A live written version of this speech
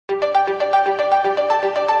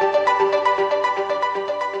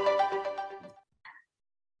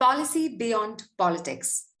Policy Beyond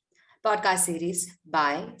Politics, podcast series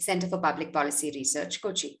by Center for Public Policy Research,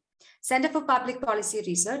 Kochi. Center for Public Policy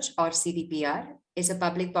Research, or CPPR, is a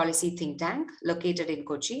public policy think tank located in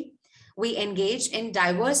Kochi. We engage in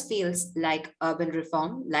diverse fields like urban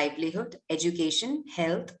reform, livelihood, education,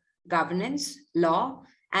 health, governance, law,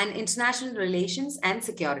 and international relations and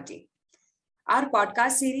security. Our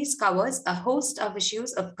podcast series covers a host of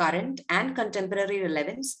issues of current and contemporary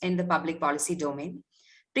relevance in the public policy domain.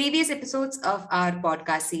 Previous episodes of our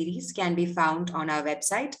podcast series can be found on our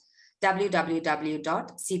website www.cppr.in.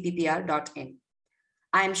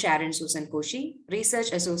 I am Sharon Susan Koshi,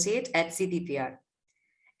 Research Associate at CPPR.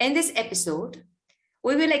 In this episode,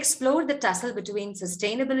 we will explore the tussle between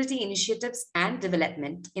sustainability initiatives and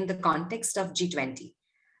development in the context of G20.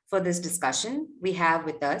 For this discussion, we have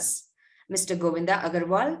with us Mr. Govinda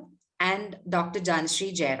Agarwal and Dr.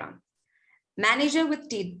 Janashree Jairam. Manager with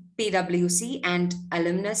PwC and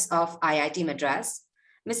alumnus of IIT Madras,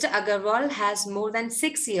 Mr. Agarwal has more than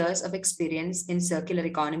 6 years of experience in circular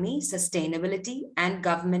economy, sustainability, and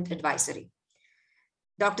government advisory.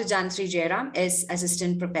 Dr. Janashree Jairam is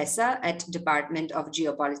Assistant Professor at Department of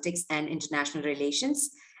Geopolitics and International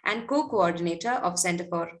Relations and Co-Coordinator of Center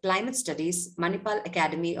for Climate Studies, Manipal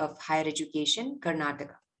Academy of Higher Education,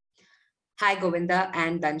 Karnataka. Hi, Govinda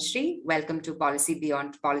and Dhanashree. Welcome to Policy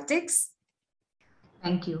Beyond Politics.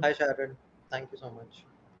 Thank you. Hi, Sharon. Thank you so much.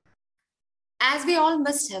 As we all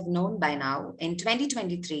must have known by now, in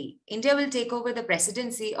 2023, India will take over the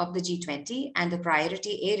presidency of the G20, and the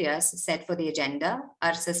priority areas set for the agenda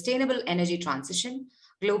are sustainable energy transition,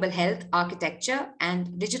 global health architecture,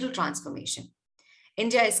 and digital transformation.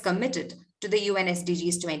 India is committed to the UN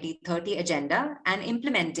SDGs 2030 agenda and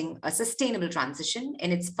implementing a sustainable transition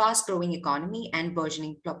in its fast-growing economy and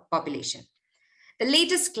burgeoning population. The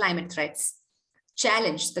latest climate threats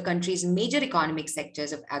challenged the country's major economic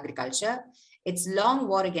sectors of agriculture, its long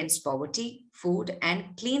war against poverty, food,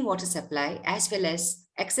 and clean water supply, as well as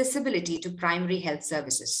accessibility to primary health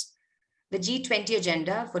services. The G20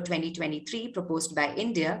 agenda for 2023, proposed by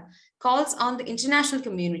India, calls on the international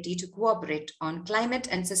community to cooperate on climate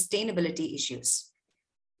and sustainability issues.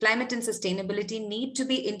 Climate and sustainability need to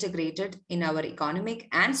be integrated in our economic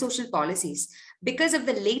and social policies because of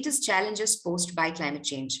the latest challenges posed by climate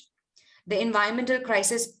change. The environmental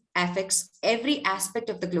crisis affects every aspect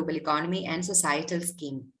of the global economy and societal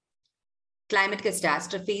scheme. Climate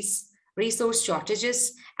catastrophes, resource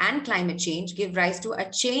shortages, and climate change give rise to a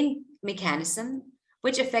chain mechanism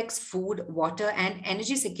which affects food, water, and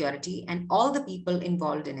energy security and all the people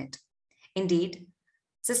involved in it. Indeed,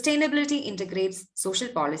 sustainability integrates social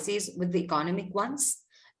policies with the economic ones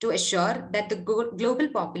to assure that the global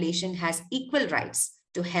population has equal rights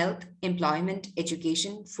to health, employment,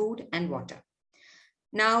 education, food, and water.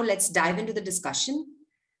 Now let's dive into the discussion.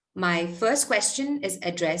 My first question is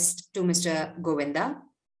addressed to Mr. Govinda.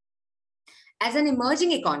 As an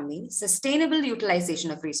emerging economy, sustainable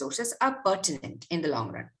utilization of resources are pertinent in the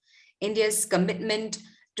long run. India's commitment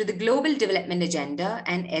to the Global Development Agenda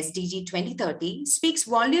and SDG 2030 speaks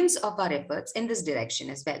volumes of our efforts in this direction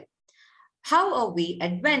as well. How are we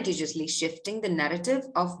advantageously shifting the narrative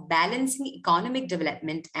of balancing economic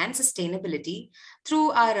development and sustainability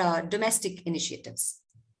through our domestic initiatives?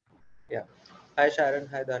 Yeah. Hi, Sharon.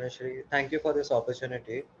 Hi, Dhanashree. Thank you for this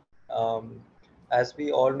opportunity. Um, as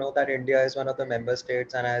we all know that India is one of the member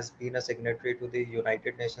states and has been a signatory to the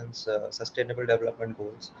United Nations Sustainable Development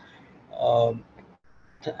Goals. Um,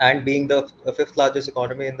 and being the fifth largest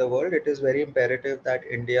economy in the world, it is very imperative that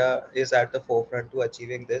India is at the forefront to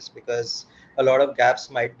achieving this because a lot of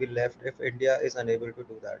gaps might be left if India is unable to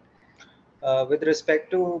do that. With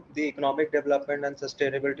respect to the economic development and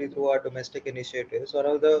sustainability through our domestic initiatives, one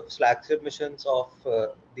of the flagship missions of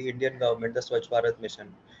the Indian government, the Swachh Bharat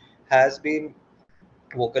mission, has been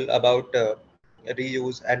vocal about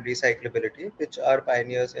reuse and recyclability, which are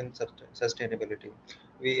pioneers in sustainability.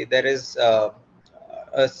 There is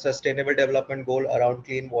a sustainable development goal around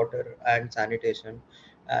clean water and sanitation,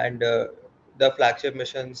 and the flagship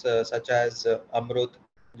missions such as Amrut,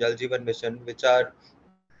 Jal Jeevan mission, which are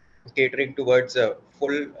catering towards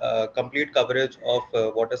full complete coverage of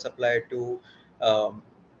water supply to um,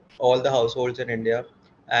 all the households in India,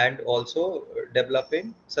 and also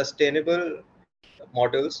developing sustainable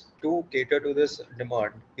models to cater to this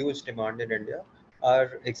demand, huge demand in India,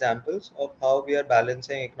 are examples of how we are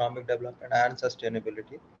balancing economic development and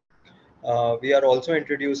sustainability. We are also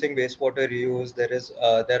introducing wastewater reuse.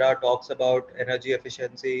 There are talks about energy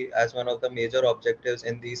efficiency as one of the major objectives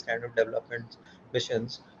in these kind of development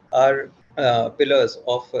missions. Are pillars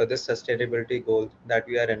of this sustainability goal that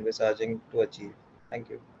we are envisaging to achieve. Thank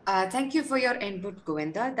you. Thank you for your input,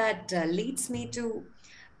 Govinda. That leads me to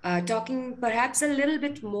talking perhaps a little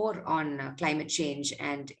bit more on climate change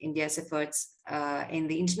and India's efforts in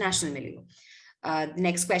the international milieu. The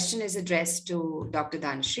next question is addressed to Dr.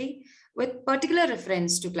 Dhanashree. With particular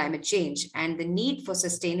reference to climate change and the need for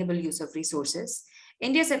sustainable use of resources,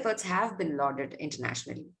 India's efforts have been lauded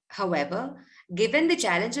internationally. However, given the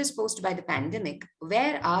challenges posed by the pandemic,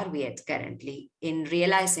 where are we at currently in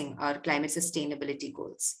realizing our climate sustainability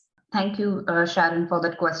goals? Thank you, Sharon, for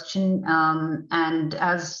that question. And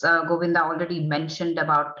as Govinda already mentioned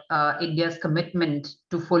about India's commitment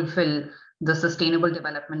to fulfill the Sustainable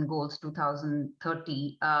Development Goals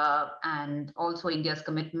 2030, and also India's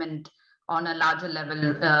commitment on a larger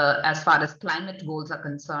level as far as climate goals are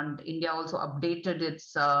concerned. India also updated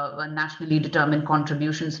its nationally determined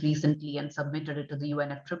contributions recently and submitted it to the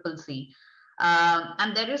UNFCCC.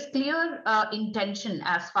 And there is clear intention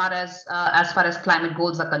as far as climate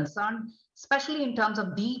goals are concerned, especially in terms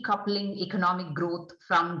of decoupling economic growth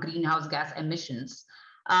from greenhouse gas emissions.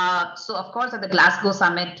 So, of course, at the Glasgow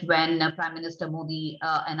summit, when Prime Minister Modi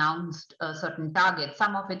announced certain targets,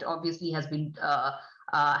 some of it obviously has been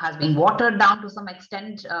watered down to some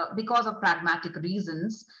extent because of pragmatic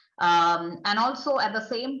reasons. And also at the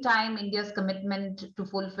same time, India's commitment to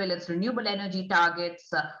fulfill its renewable energy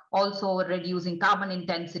targets, also reducing carbon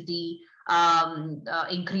intensity,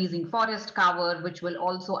 increasing forest cover, which will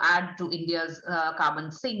also add to India's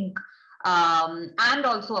carbon sink. And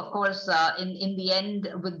also, of course, in the end,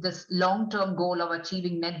 with this long-term goal of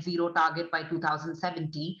achieving net zero target by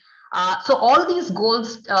 2070. So all these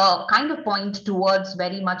goals kind of point towards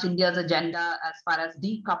very much India's agenda as far as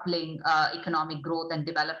decoupling economic growth and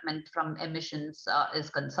development from emissions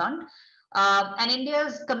is concerned. And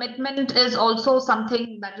India's commitment is also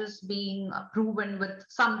something that is being proven with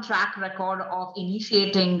some track record of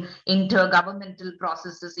initiating intergovernmental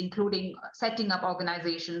processes, including setting up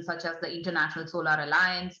organizations such as the International Solar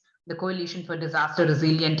Alliance, the Coalition for Disaster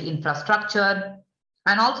Resilient Infrastructure,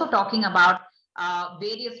 and also talking about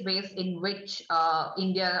various ways in which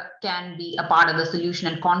India can be a part of the solution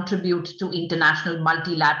and contribute to international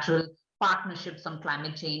multilateral partnerships on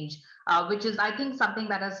climate change, which is, I think, something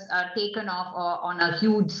that has taken off on a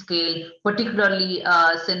huge scale, particularly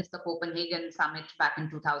since the Copenhagen summit back in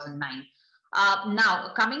 2009.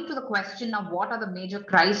 Now, coming to the question of what are the major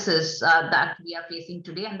crises that we are facing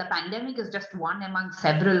today, and the pandemic is just one among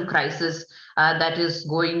several crises that is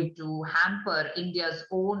going to hamper India's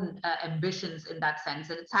own ambitions in that sense.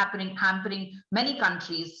 And it's hampering many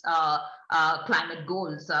countries' climate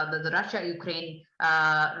goals. The Russia-Ukraine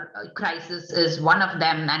crisis is one of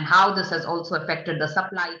them, and how this has also affected the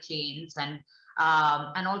supply chains and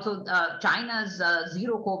also China's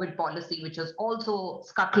zero COVID policy, which has also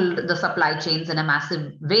scuttled the supply chains in a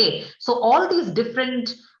massive way. So all these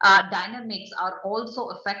different dynamics are also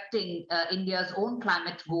affecting India's own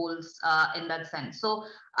climate goals in that sense. So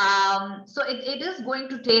it is going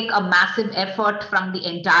to take a massive effort from the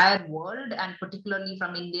entire world, and particularly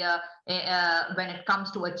from India when it comes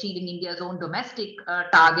to achieving India's own domestic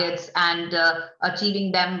targets and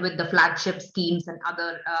achieving them with the flagship schemes and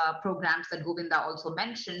other programs that Govinda also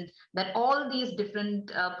mentioned, that all these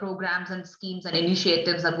different programs and schemes and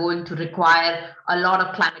initiatives are going to require a lot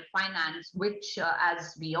of climate finance, which,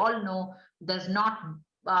 as we all know, does not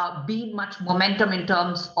be much momentum in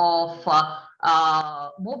terms of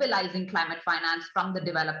mobilizing climate finance from the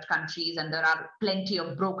developed countries, and there are plenty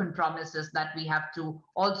of broken promises that we have to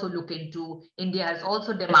also look into. India has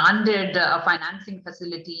also demanded a financing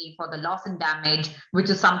facility for the loss and damage, which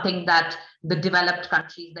is something that the developed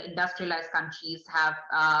countries, the industrialized countries, have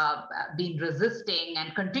been resisting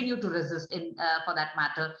and continue to resist in for that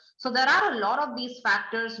matter. So there are a lot of these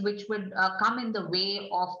factors which would come in the way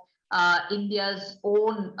of India's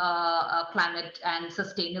own climate and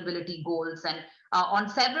sustainability goals. And on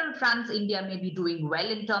several fronts, India may be doing well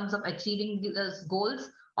in terms of achieving these goals.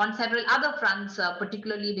 On several other fronts,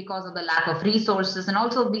 particularly because of the lack of resources. And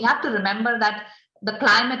also we have to remember that the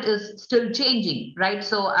climate is still changing, right?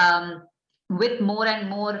 So with more and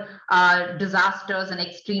more disasters and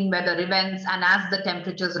extreme weather events, and as the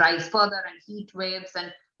temperatures rise further and heat waves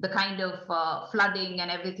and the kind of flooding and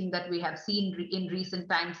everything that we have seen in recent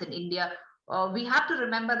times in India, we have to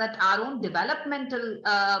remember that our own developmental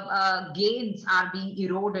gains are being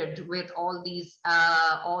eroded with all these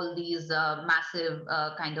massive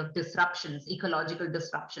kind of disruptions, ecological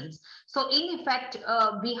disruptions. So in effect,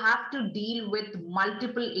 we have to deal with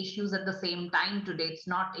multiple issues at the same time today. It's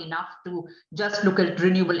not enough to just look at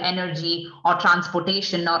renewable energy or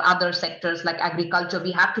transportation or other sectors like agriculture.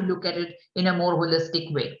 We have to look at it in a more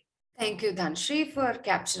holistic way. Thank you, Dhanshri, for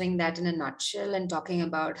capturing that in a nutshell and talking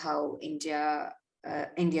about how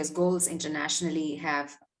India's goals internationally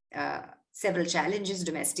have uh, several challenges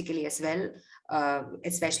domestically as well,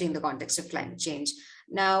 especially in the context of climate change.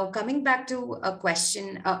 Now, coming back to a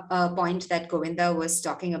point that Govinda was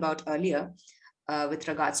talking about earlier, with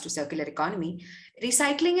regards to circular economy,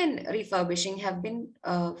 recycling and refurbishing have been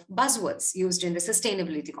buzzwords used in the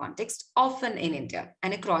sustainability context, often in India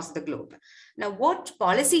and across the globe. Now, what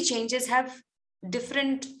policy changes have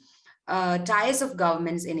different tiers of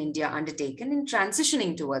governments in India undertaken in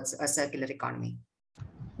transitioning towards a circular economy?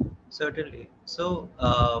 Certainly. So,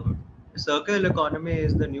 circular economy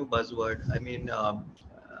is the new buzzword. I mean,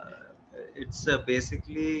 it's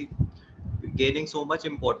basically gaining so much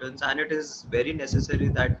importance, and it is very necessary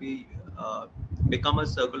that we become a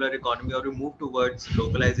circular economy or we move towards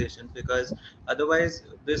localization, because otherwise,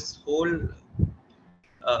 this whole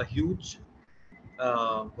huge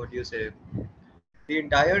what do you say, the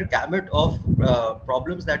entire gamut of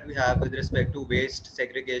problems that we have with respect to waste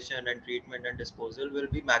segregation and treatment and disposal will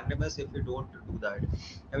be magnanimous if we don't do that.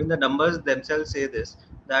 I mean, the numbers themselves say this,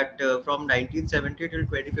 that from 1970 till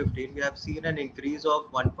 2015 we have seen an increase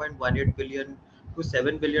of 1.18 billion to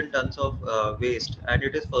 7 billion tons of waste, and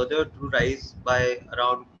it is further to rise by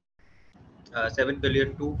around 7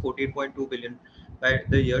 billion to 14.2 billion by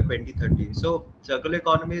the year 2030. So circular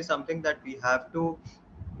economy is something that we have to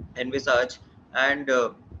envisage, and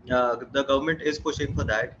the government is pushing for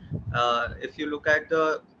that. If you look at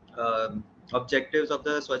the objectives of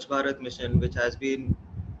the Swachh Bharat mission, which has been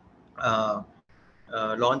uh,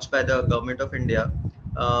 launched by the government of India,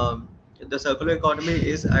 um, the circular economy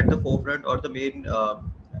is at the forefront or the main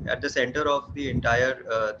at the center of the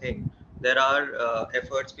entire thing. There are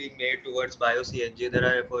efforts being made towards bio CNG. There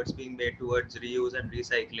are efforts being made towards reuse and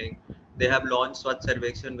recycling. They have launched Swachh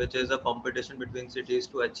Sarvekshan, which is a competition between cities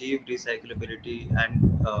to achieve recyclability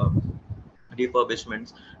and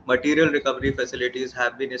refurbishments. Material recovery facilities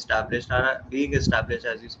have been established, are being established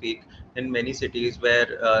as we speak in many cities, where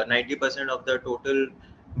 90% of the total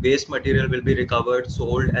waste material will be recovered,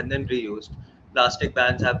 sold, and then reused. Plastic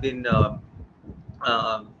bans uh,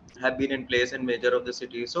 have been in place in major of the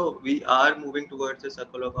cities. So we are moving towards the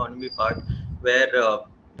circular economy part, where a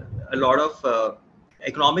lot of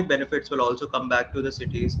economic benefits will also come back to the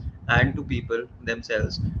cities and to people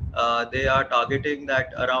themselves. They are targeting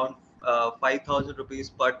that around 5,000 rupees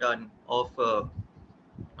per ton of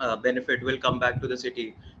benefit will come back to the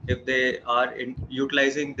city if they are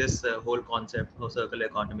utilizing this whole concept of circular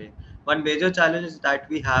economy. One major challenge that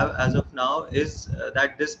we have as of now is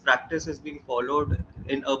that this practice is being followed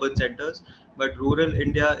in urban centers, but rural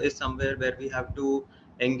India is somewhere where we have to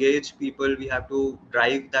engage people, we have to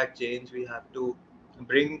drive that change, we have to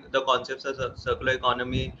bring the concepts of circular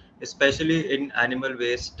economy, especially in animal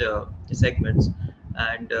waste segments.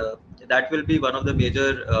 And that will be one of the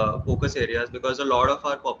major focus areas, because a lot of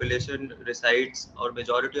our population resides, or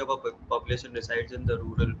majority of our population resides in the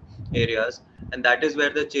rural areas, and that is where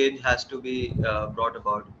the change has to be brought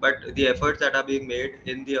about. But the efforts that are being made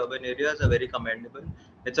in the urban areas are very commendable.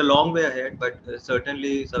 It's a long way ahead, but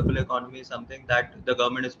certainly circular economy is something that the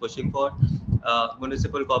government is pushing for.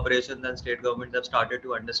 Municipal corporations and state governments have started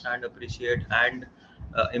to understand, appreciate, and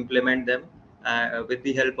implement them. With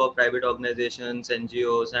the help of private organizations,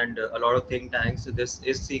 NGOs, and a lot of think tanks, this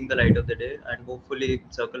is seeing the light of the day, and hopefully,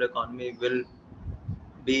 circular economy will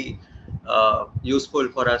be useful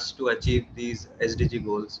for us to achieve these SDG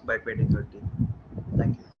goals by 2030.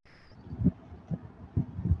 Thank you.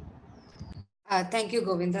 Thank you,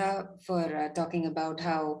 Govinda, for talking about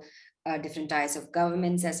how different types of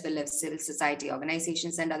governments, as well as civil society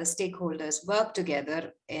organizations and other stakeholders, work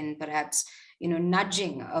together in perhaps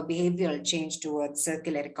nudging a behavioral change towards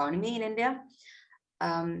circular economy in India.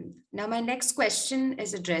 Now, my next question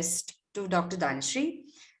is addressed to Dr. Dhanashree.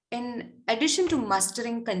 In addition to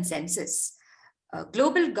mustering consensus,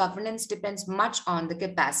 global governance depends much on the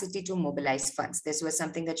capacity to mobilize funds. This was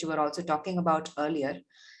something that you were also talking about earlier.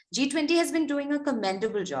 G20 has been doing a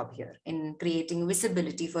commendable job here in creating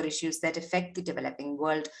visibility for issues that affect the developing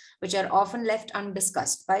world, which are often left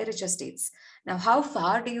undiscussed by richer states. Now, how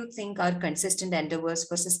far do you think our consistent endeavors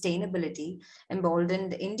for sustainability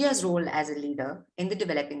emboldened India's role as a leader in the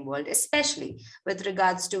developing world, especially with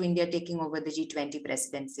regards to India taking over the G20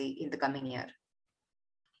 presidency in the coming year?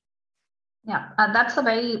 Yeah, that's a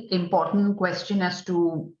very important question as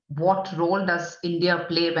to what role does India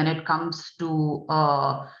play when it comes to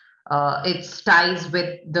its ties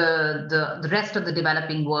with the rest of the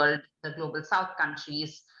developing world, the global South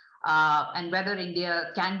countries, and whether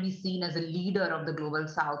India can be seen as a leader of the global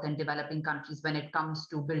South and developing countries when it comes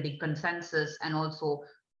to building consensus and also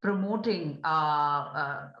promoting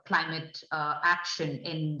climate action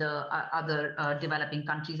in the other developing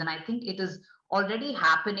countries. And I think it is already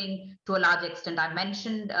happening to a large extent. I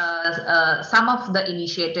mentioned some of the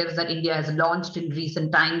initiatives that India has launched in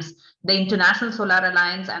recent times. The International Solar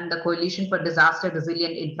Alliance and the Coalition for Disaster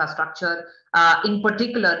Resilient Infrastructure in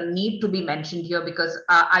particular need to be mentioned here, because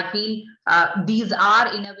I feel these are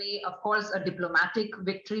in a way, of course, a diplomatic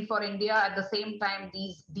victory for India. At the same time,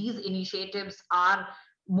 these initiatives are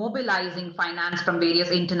mobilizing finance from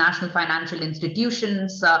various international financial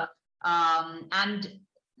institutions, and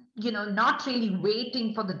not really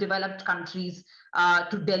waiting for the developed countries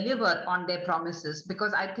to deliver on their promises.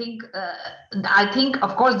 Because I think,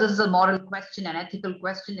 of course, this is a moral question, an ethical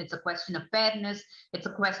question. It's a question of fairness. It's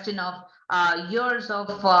a question of years of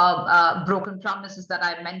broken promises that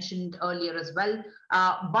I mentioned earlier as well.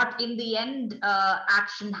 But in the end,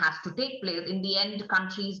 action has to take place. In the end,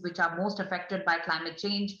 countries which are most affected by climate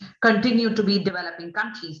change continue to be developing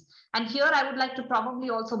countries. And here I would like to probably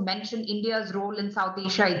also mention India's role in South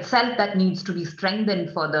Asia itself that needs to be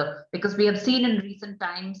strengthened further, because we have seen in recent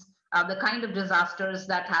times the kind of disasters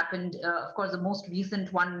that happened. Of course, the most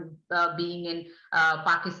recent one being in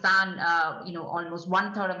Pakistan, almost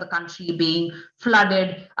 1/3 of the country being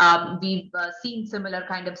flooded. We've seen similar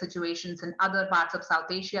kind of situations in other parts of South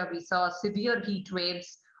Asia. We saw severe heat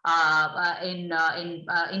waves in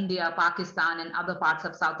India, Pakistan, and other parts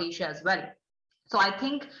of South Asia as well. So I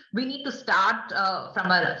think we need to start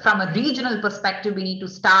from a regional perspective. We need to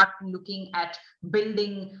start looking at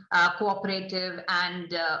building cooperative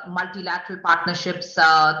and multilateral partnerships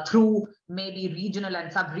through maybe regional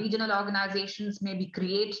and sub-regional organizations, maybe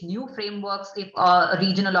create new frameworks if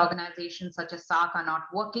regional organizations such as SAARC are not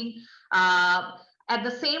working. At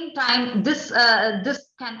the same time, this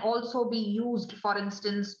can also be used, for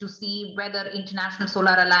instance, to see whether International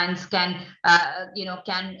Solar Alliance can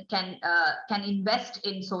invest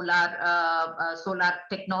in solar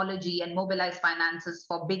technology and mobilize finances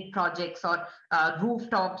for big projects, or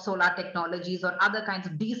rooftop solar technologies, or other kinds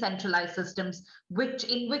of decentralized systems,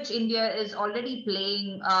 in which India is already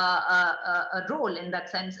playing a role. In that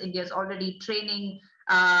sense, India is already training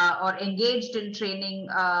or engaged in training,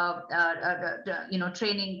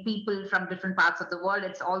 training people from different parts of the world.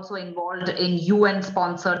 It's also involved in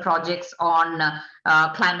UN-sponsored projects on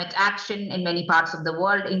climate action in many parts of the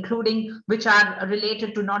world, including which are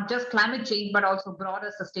related to not just climate change, but also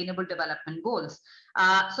broader sustainable development goals.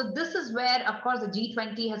 So this is where, of course, the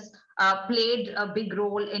G20 has played a big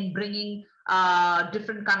role in bringing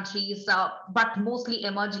different countries, but mostly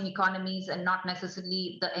emerging economies and not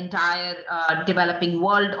necessarily the entire developing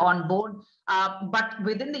world on board. But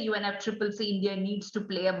within the UNFCCC, India needs to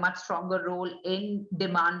play a much stronger role in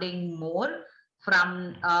demanding more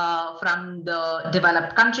from the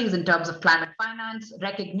developed countries in terms of climate finance,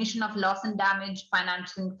 recognition of loss and damage,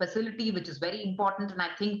 financing facility, which is very important. And I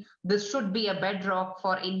think this should be a bedrock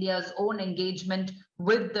for India's own engagement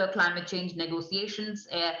with the climate change negotiations,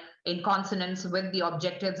 in consonance with the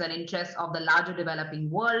objectives and interests of the larger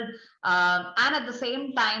developing world. And at the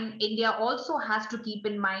same time, India also has to keep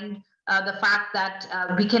in mind the fact that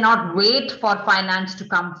we cannot wait for finance to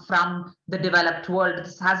come from the developed world.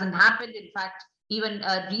 This hasn't happened. In fact, even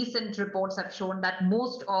recent reports have shown that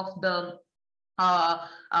most of the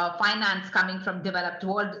finance coming from developed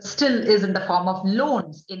world still is in the form of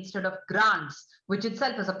loans instead of grants, which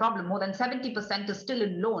itself is a problem. More than 70% is still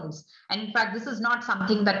in loans. And in fact, this is not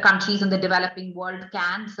something that countries in the developing world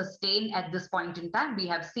can sustain at this point in time. We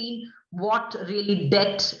have seen what really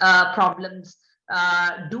debt problems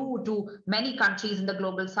do to many countries in the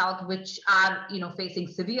global south, which are facing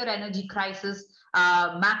severe energy crisis,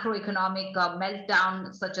 macroeconomic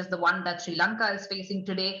meltdown, such as the one that Sri Lanka is facing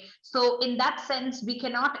today. So in that sense, we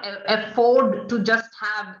cannot afford to just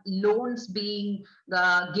have loans being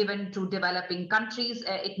given to developing countries.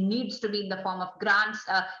 It needs to be in the form of grants,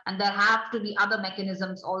 and there have to be other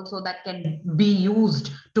mechanisms also that can be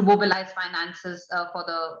used to mobilize finances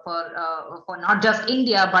for not just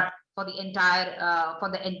India, but for the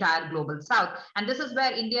entire global south. And this is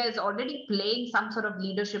where India is already playing some sort of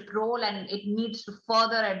leadership role, and it needs to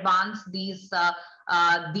further advance these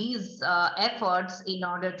efforts in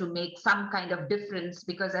order to make some kind of difference.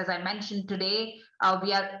 Because as I mentioned today,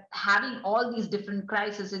 we are having all these different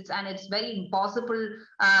crises, and it's very impossible,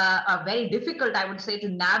 very difficult, I would say, to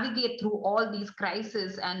navigate through all these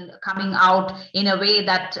crises and coming out in a way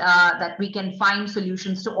that that we can find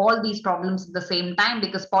solutions to all these problems at the same time,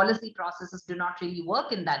 because policy processes do not really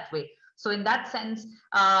work in that way. So in that sense,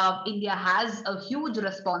 India has a huge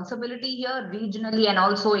responsibility here regionally and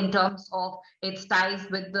also in terms of its ties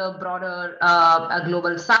with the broader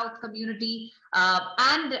global South community,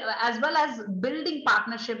 and as well as building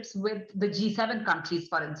partnerships with the G7 countries,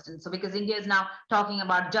 for instance. So because India is now talking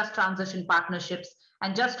about just transition partnerships,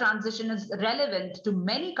 and just transition is relevant to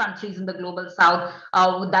many countries in the global South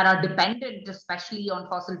that are dependent, especially on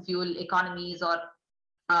fossil fuel economies or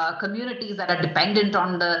communities that are dependent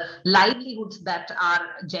on the livelihoods that are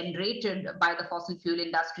generated by the fossil fuel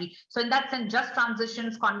industry. So in that sense, just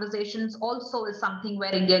transitions conversations also is something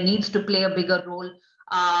where India needs to play a bigger role.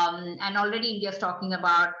 And already India is talking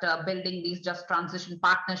about building these just transition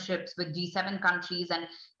partnerships with G7 countries, and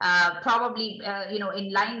probably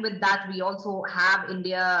in line with that, we also have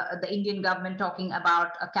the Indian government talking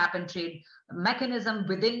about a cap and trade mechanism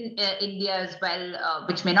within India as well,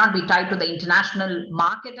 which may not be tied to the international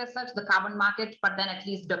market as such, the carbon market, but then at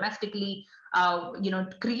least domestically,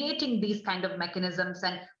 creating these kind of mechanisms,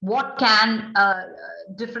 and what can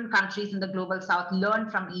different countries in the global South learn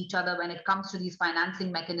from each other when it comes to these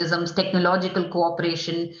financing mechanisms, technological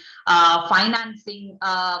cooperation, financing,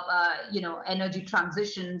 energy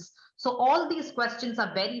transitions. So all these questions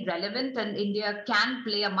are very relevant, and India can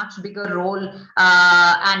play a much bigger role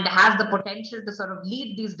and has the potential to sort of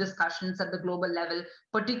lead these discussions at the global level,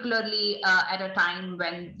 particularly at a time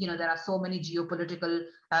when there are so many geopolitical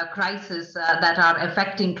crises that are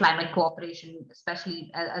affecting climate cooperation,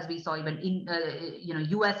 especially as we saw even in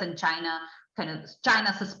US and China,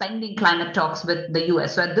 China suspending climate talks with the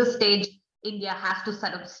US. So at this stage, India has to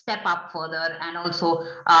sort of step up further and also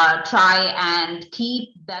try and keep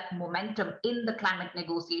that momentum in the climate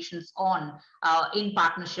negotiations on in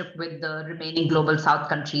partnership with the remaining global South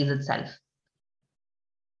countries itself.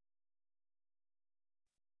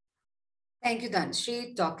 Thank you,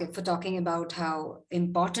 Dhanashree, for talking about how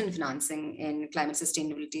important financing in climate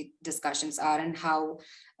sustainability discussions are, and how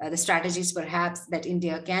the strategies perhaps that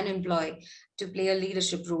India can employ to play a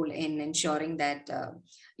leadership role in ensuring that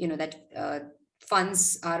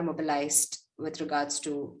funds are mobilized with regards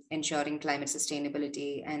to ensuring climate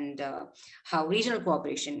sustainability, and how regional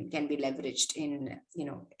cooperation can be leveraged in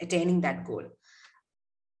attaining that goal.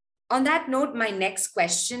 On that note, my next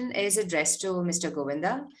question is addressed to Mr.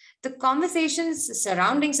 Govinda. The conversations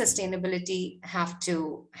surrounding sustainability have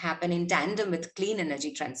to happen in tandem with clean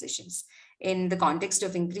energy transitions in the context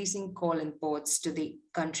of increasing coal imports to the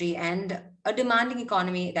country and a demanding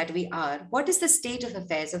economy that we are. What is the state of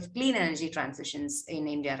affairs of clean energy transitions in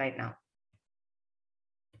India right now?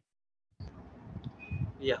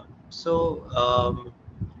 Yeah, so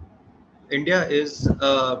India is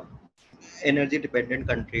energy dependent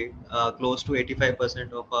country. Close to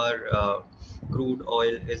 85% of our crude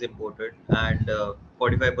oil is imported, and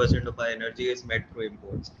 45% of our energy is met through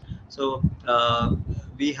imports. So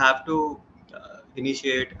we have to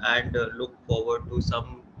initiate and look forward to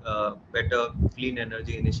some better clean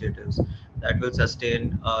energy initiatives that will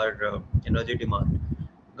sustain our energy demand.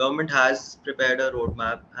 Government has prepared a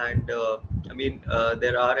roadmap, and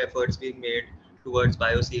there are efforts being made towards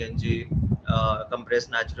bio CNG, compressed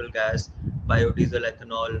natural gas, biodiesel,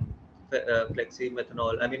 ethanol, flexi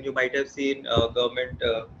methanol. I mean, you might have seen government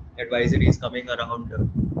advisories coming around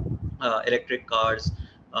electric cars,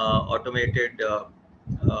 automated,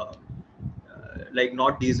 like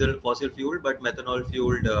not diesel fossil fuel but methanol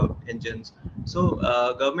fueled engines. So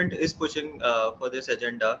government is pushing for this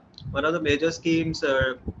agenda. One of the major schemes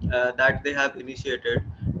that they have initiated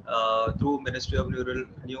through Ministry of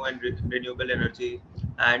New and Renewable Energy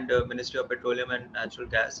and Ministry of Petroleum and Natural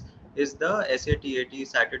Gas is the SATAT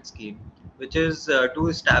SATIT scheme, which is to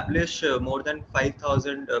establish more than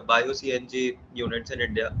 5,000 bio CNG units in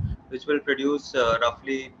India, which will produce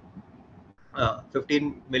roughly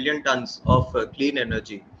 15 million tons of clean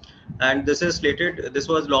energy. And this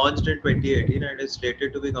was launched in 2018 and is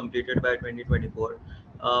slated to be completed by 2024.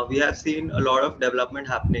 We have seen a lot of development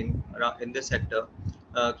happening in this sector.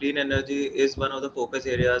 Clean energy is one of the focus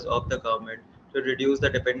areas of the government to reduce the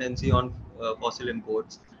dependency on fossil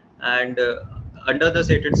imports. And under the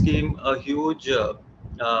SATIT scheme, a huge,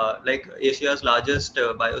 like Asia's largest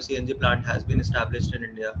bio CNG plant has been established in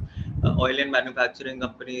India. Oil and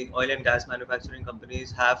gas manufacturing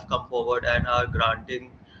companies have come forward and are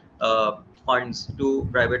granting funds to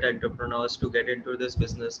private entrepreneurs to get into this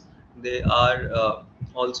business. They are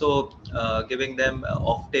also giving them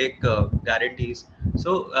offtake guarantees.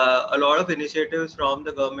 So a lot of initiatives from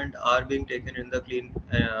the government are being taken in the clean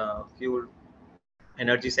fuel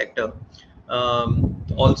energy sector.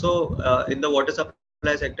 Also, in the water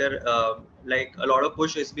supply sector, like a lot of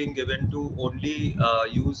push is being given to only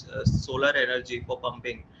use solar energy for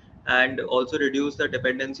pumping and also reduce the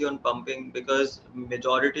dependency on pumping, because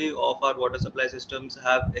majority of our water supply systems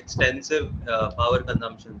have extensive power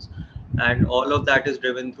consumptions, and all of that is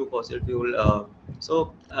driven through fossil fuel.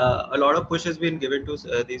 So a lot of push has been given to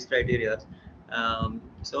these criteria.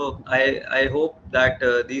 So I hope that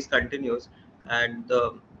these continues, and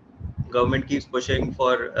the government keeps pushing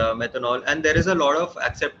for methanol, and there is a lot of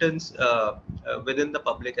acceptance within the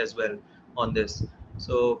public as well on this.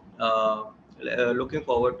 So looking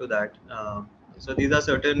forward to that. So these are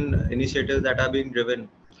certain initiatives that are being driven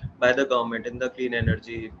by the government in the clean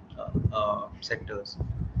energy sectors.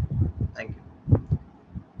 Thank you.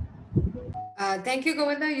 Thank you,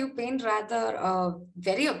 Govinda. You paint rather a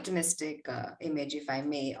very optimistic image, if I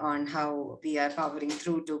may, on how we are powering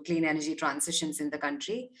through to clean energy transitions in the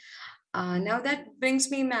country. Now that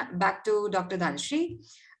brings me back to Dr. Dhanashree.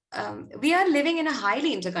 We are living in a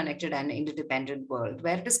highly interconnected and interdependent world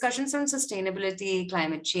where discussions on sustainability,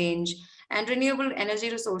 climate change, and renewable energy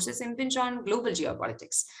resources impinge on global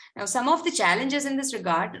geopolitics. Now, some of the challenges in this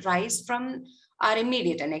regard rise from our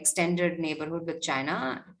immediate and extended neighborhood with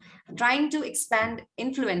China, trying to expand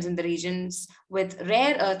influence in the regions with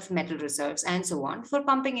rare earth metal reserves and so on for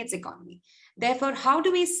pumping its economy. Therefore, how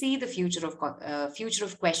do we see the future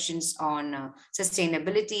of questions on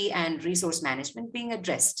sustainability and resource management being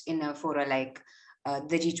addressed in a fora like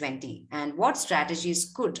the G20? And what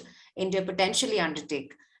strategies could India potentially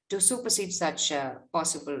undertake to supersede such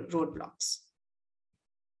possible roadblocks?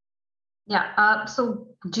 Yeah, so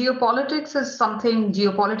geopolitics is something,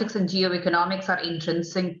 geopolitics and geoeconomics are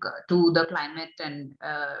intrinsic to the climate and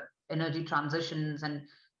energy transitions and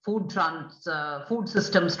food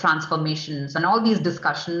systems transformations, and all these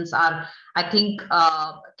discussions are, I think,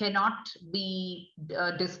 cannot be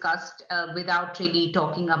discussed without really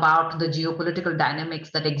talking about the geopolitical dynamics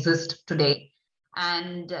that exist today.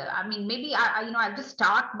 And I mean, maybe I'll just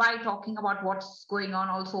start by talking about what's going on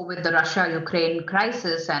also with the Russia-Ukraine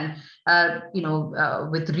crisis, and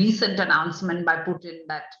with recent announcement by Putin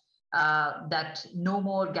that no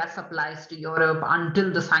more gas supplies to Europe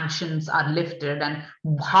until the sanctions are lifted. And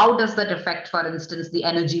how does that affect, for instance, the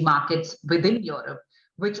energy markets within Europe,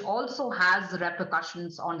 which also has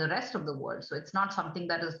repercussions on the rest of the world. So it's not something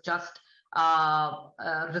that is just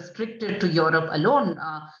restricted to Europe alone.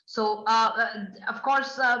 Of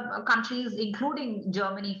course, countries, including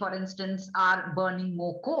Germany, for instance, are burning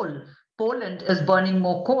more coal. Poland is burning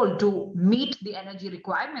more coal to meet the energy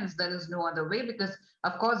requirements. There is no other way, because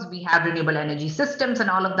of course we have renewable energy systems and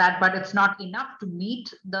all of that, but it's not enough to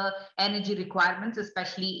meet the energy requirements,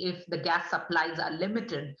 especially if the gas supplies are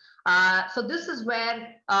limited. So this is where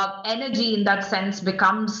energy in that sense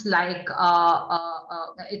becomes like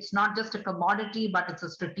it's not just a commodity, but it's a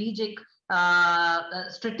strategic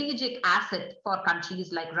asset for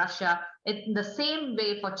countries like Russia. In the same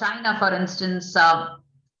way for China, for instance,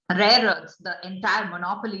 rare earths, the entire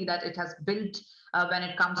monopoly that it has built when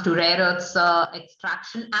it comes to rare earths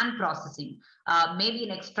extraction and processing. Maybe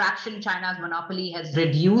in extraction, China's monopoly has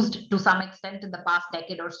reduced to some extent in the past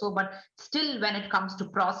decade or so, but still when it comes to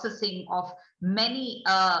processing of many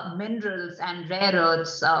minerals and rare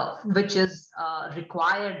earths, which is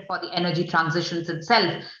required for the energy transitions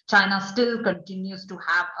itself, China still continues to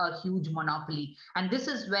have a huge monopoly. And this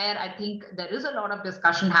is where I think there is a lot of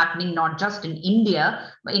discussion happening, not just in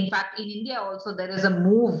India. In fact, in India also, there is a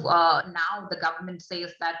move now. The government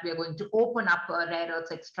says that we are going to open up rare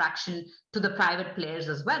earths extraction to the private players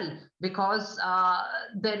as well, because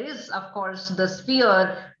there is, of course, this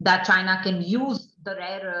fear that China can use the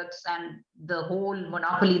rare earths and the whole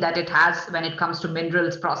monopoly that it has when it comes to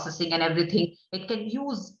minerals processing and everything. It can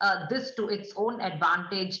use this to its own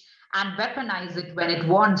advantage and weaponize it when it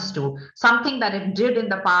wants to. Something that it did in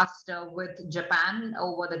the past with Japan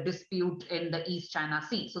over the dispute in the East China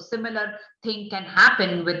Sea. So similar thing can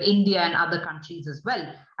happen with India and other countries as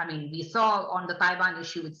well. I mean, we saw on the Taiwan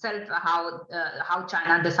issue itself how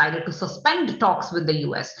China decided to suspend talks with the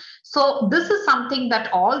US. So this is something that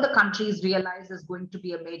all the countries realize is going to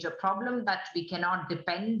be a major problem, that we cannot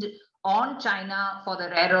depend on China for the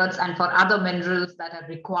rare earths and for other minerals that are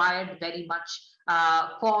required very much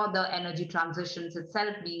for the energy transitions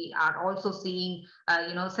itself. We are also seeing,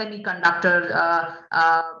 semiconductor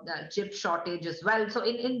chip shortage as well. So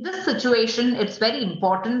in this situation, it's very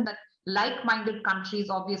important that like-minded countries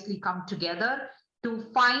obviously come together to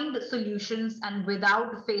find solutions, and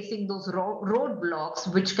without facing those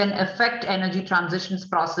roadblocks which can affect energy transitions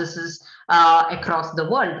processes across the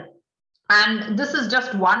world. And this is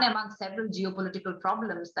just one among several geopolitical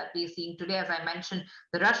problems that we're seeing today. As I mentioned,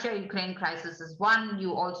 the Russia-Ukraine crisis is one.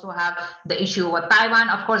 You also have the issue over Taiwan.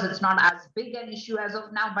 Of course, it's not as big an issue as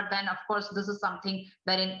of now, but then, of course, this is something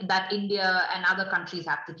that India and other countries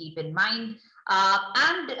have to keep in mind.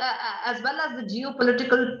 And as well as the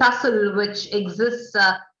geopolitical tussle which exists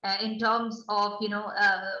in terms of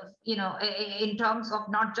in terms of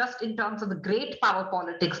not just in terms of the great power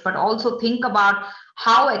politics, but also think about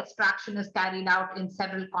how extraction is carried out in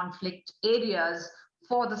several conflict areas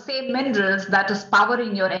for the same minerals that is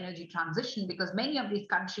powering your energy transition, because many of these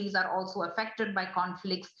countries are also affected by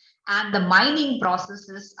conflicts, and the mining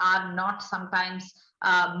processes are not sometimes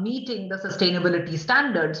meeting the sustainability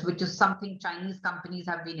standards, which is something Chinese companies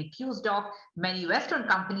have been accused of. Many Western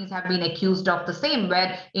companies have been accused of the same,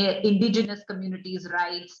 where indigenous communities'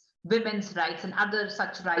 rights, women's rights, and other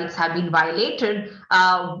such rights have been violated,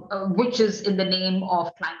 which is in the name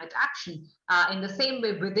of climate action. In the same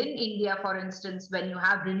way, within India, for instance, when you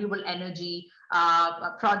have renewable energy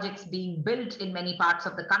projects being built in many parts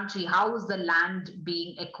of the country, how is the land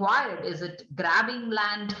being acquired? Is it grabbing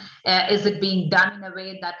land? Is it being done in a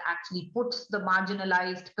way that actually puts the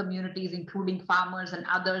marginalized communities, including farmers and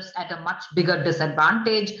others, at a much bigger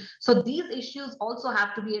disadvantage? So these issues also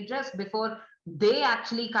have to be addressed before they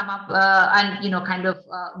actually come up and kind of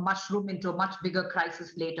mushroom into a much bigger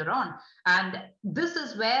crisis later on. And this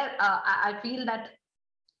is where I feel that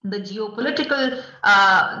the geopolitical,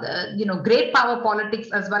 great power politics,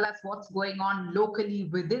 as well as what's going on locally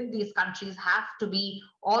within these countries, have to be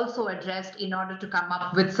also addressed in order to come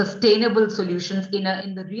up with sustainable solutions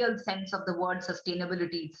in the real sense of the word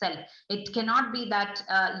sustainability itself. It cannot be that,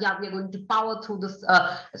 we are going to power through this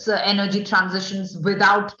energy transitions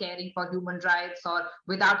without caring for human rights or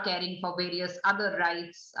without caring for various other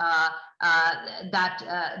rights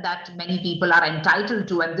that many people are entitled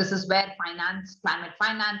to. And this is where climate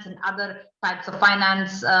finance and other types of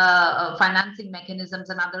financing mechanisms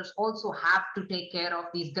and others also have to take care of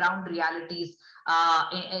these ground realities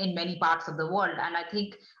in many parts of the world. And I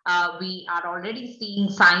think we are already seeing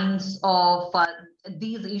signs of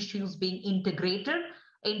these issues being integrated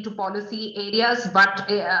into policy areas,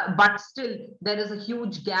 but still there is a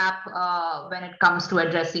huge gap when it comes to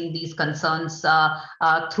addressing these concerns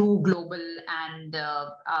through global and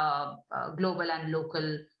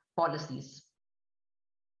local policies.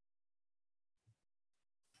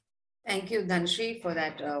 Thank you, Dhanashree, for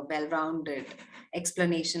that well-rounded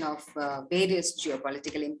explanation of various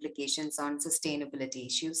geopolitical implications on sustainability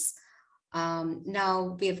issues.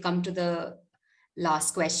 Now we have come to the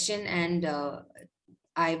last question, and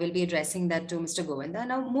I will be addressing that to Mr. Govinda.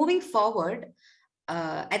 Now, moving forward,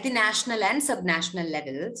 at the national and subnational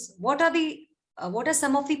levels, what are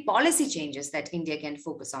some of the policy changes that India can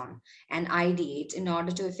focus on and ideate in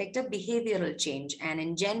order to effect a behavioral change and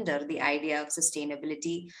engender the idea of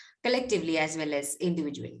sustainability collectively as well as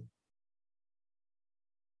individually?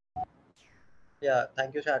 Yeah,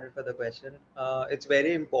 thank you, Sharon, for the question. It's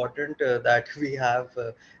very important that we have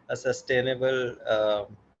a sustainable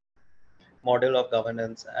model of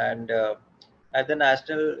governance, and at the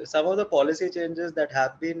national, some of the policy changes that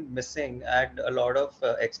have been missing and a lot of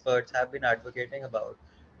experts have been advocating about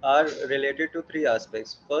are related to three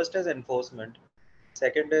aspects. First is enforcement,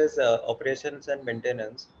 second is operations and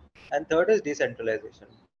maintenance, and third is decentralization.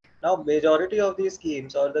 Now, majority of these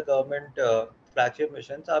schemes or the government flagship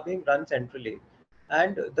missions are being run centrally,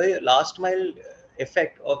 and the last mile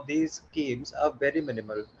effect of these schemes are very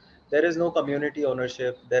minimal. There is no community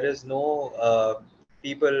ownership, there is no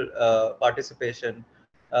people participation.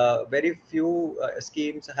 Very few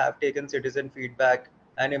schemes have taken citizen feedback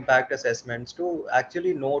and impact assessments to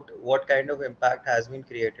actually note what kind of impact has been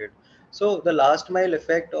created. So the last mile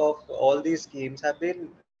effect of all these schemes have been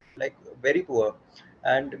like very poor,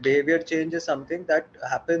 and behavior change is something that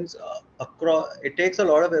happens across. It takes a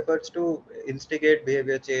lot of efforts to instigate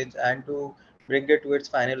behavior change and to bring it to its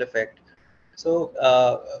final effect. So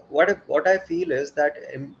what I feel is that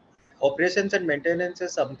operations and maintenance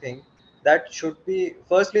is something that should be,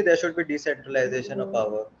 firstly there should be decentralization of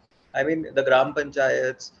power. I mean, the gram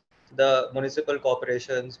panchayats, the municipal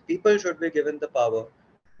corporations, people should be given the power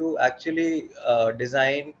to actually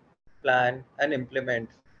design, plan, and implement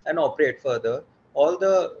and operate further all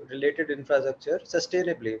the related infrastructure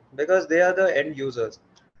sustainably, because they are the end users.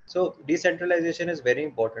 So decentralization is very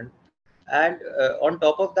important. And on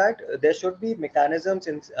top of that, there should be mechanisms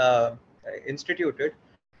instituted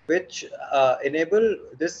which enable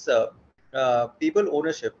this people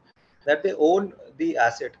ownership, that they own the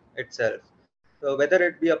asset itself. So whether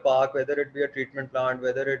it be a park, whether it be a treatment plant,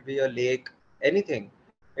 whether it be a lake, anything,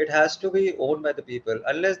 It has to be owned by the people.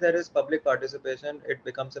 Unless there is public participation, it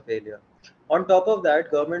becomes a failure. On top of that,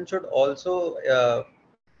 government should also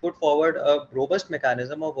put forward a robust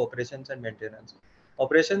mechanism of operations and maintenance.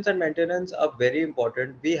 Operations and maintenance are very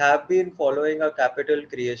important. We have been following a capital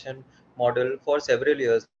creation model for several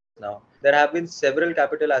years now. There have been several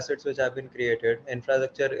capital assets which have been created,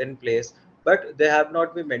 infrastructure in place, but they have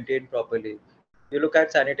not been maintained properly. You look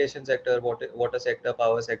at sanitation sector, water sector,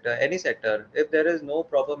 power sector, any sector. If there is no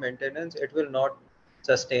proper maintenance, it will not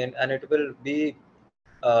sustain, and uh, it will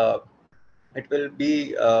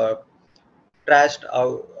be trashed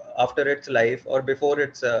out after its life or before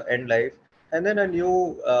its end life, and then a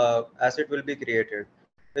new asset will be created,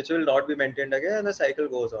 which will not be maintained again, and the cycle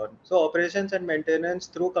goes on. So operations and maintenance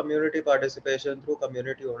through community participation, through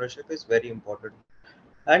community ownership is very important.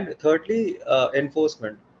 And thirdly,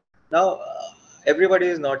 enforcement. Now, everybody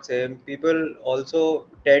is not same. People also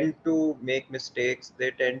tend to make mistakes.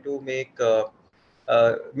 They tend to make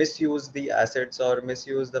misuse the assets or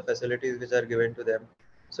misuse the facilities which are given to them.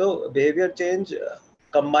 So behavior change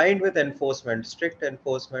combined with enforcement, strict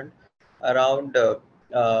enforcement around the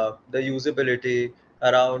usability,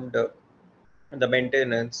 around the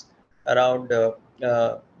maintenance, around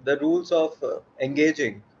the rules of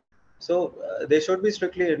engaging. So they should be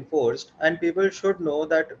strictly enforced, and people should know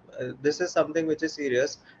that this is something which is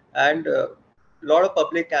serious. And a lot of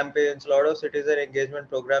public campaigns, a lot of citizen engagement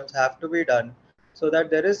programs have to be done, so that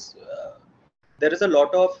there is a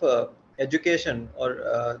lot of education,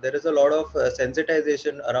 or there is a lot of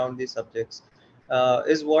sensitization around these subjects.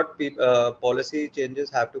 Is what policy changes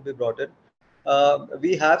have to be brought in.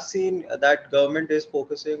 We have seen that government is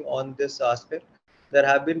focusing on this aspect. There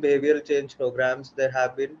have been behavioral change programs, there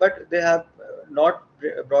have been, but they have not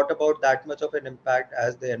brought about that much of an impact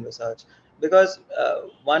as they envisage. Because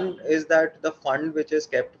one is that the fund which is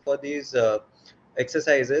kept for these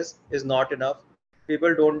exercises is not enough.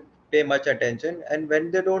 People don't pay much attention, and when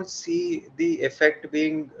they don't see the effect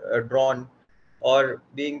being drawn or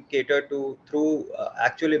being catered to through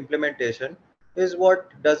actual implementation, is what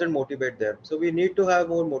doesn't motivate them. So we need to have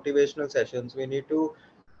more motivational sessions. We need to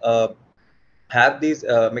uh, have these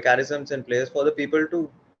mechanisms in place for the people to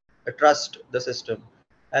trust the system,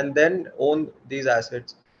 and then own these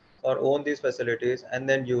assets or own these facilities, and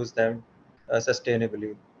then use them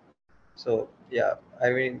sustainably. So yeah,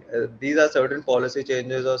 I mean, these are certain policy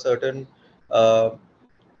changes or uh,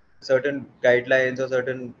 certain guidelines or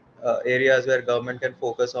certain areas where government can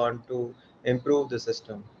focus on to improve the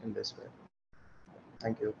system in this way.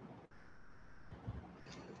 Thank you.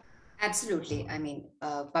 Absolutely. I mean,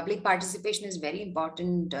 public participation is very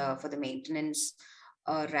important for the maintenance,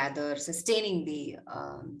 or rather, sustaining the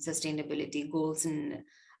sustainability goals and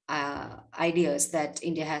ideas that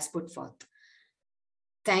India has put forth.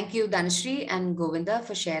 Thank you, Dhanashree and Govinda,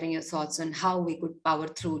 for sharing your thoughts on how we could power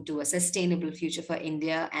through to a sustainable future for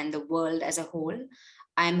India and the world as a whole.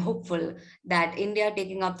 I am hopeful that India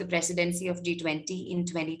taking up the presidency of G20 in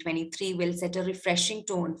 2023 will set a refreshing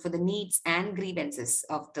tone for the needs and grievances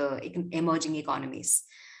of the emerging economies.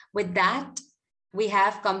 With that, we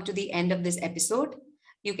have come to the end of this episode.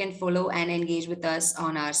 You can follow and engage with us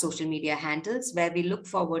on our social media handles, where we look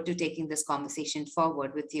forward to taking this conversation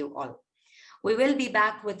forward with you all. We will be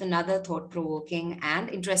back with another thought provoking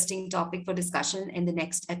and interesting topic for discussion in the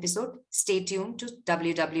next episode. Stay tuned to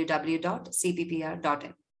www.cppr.in.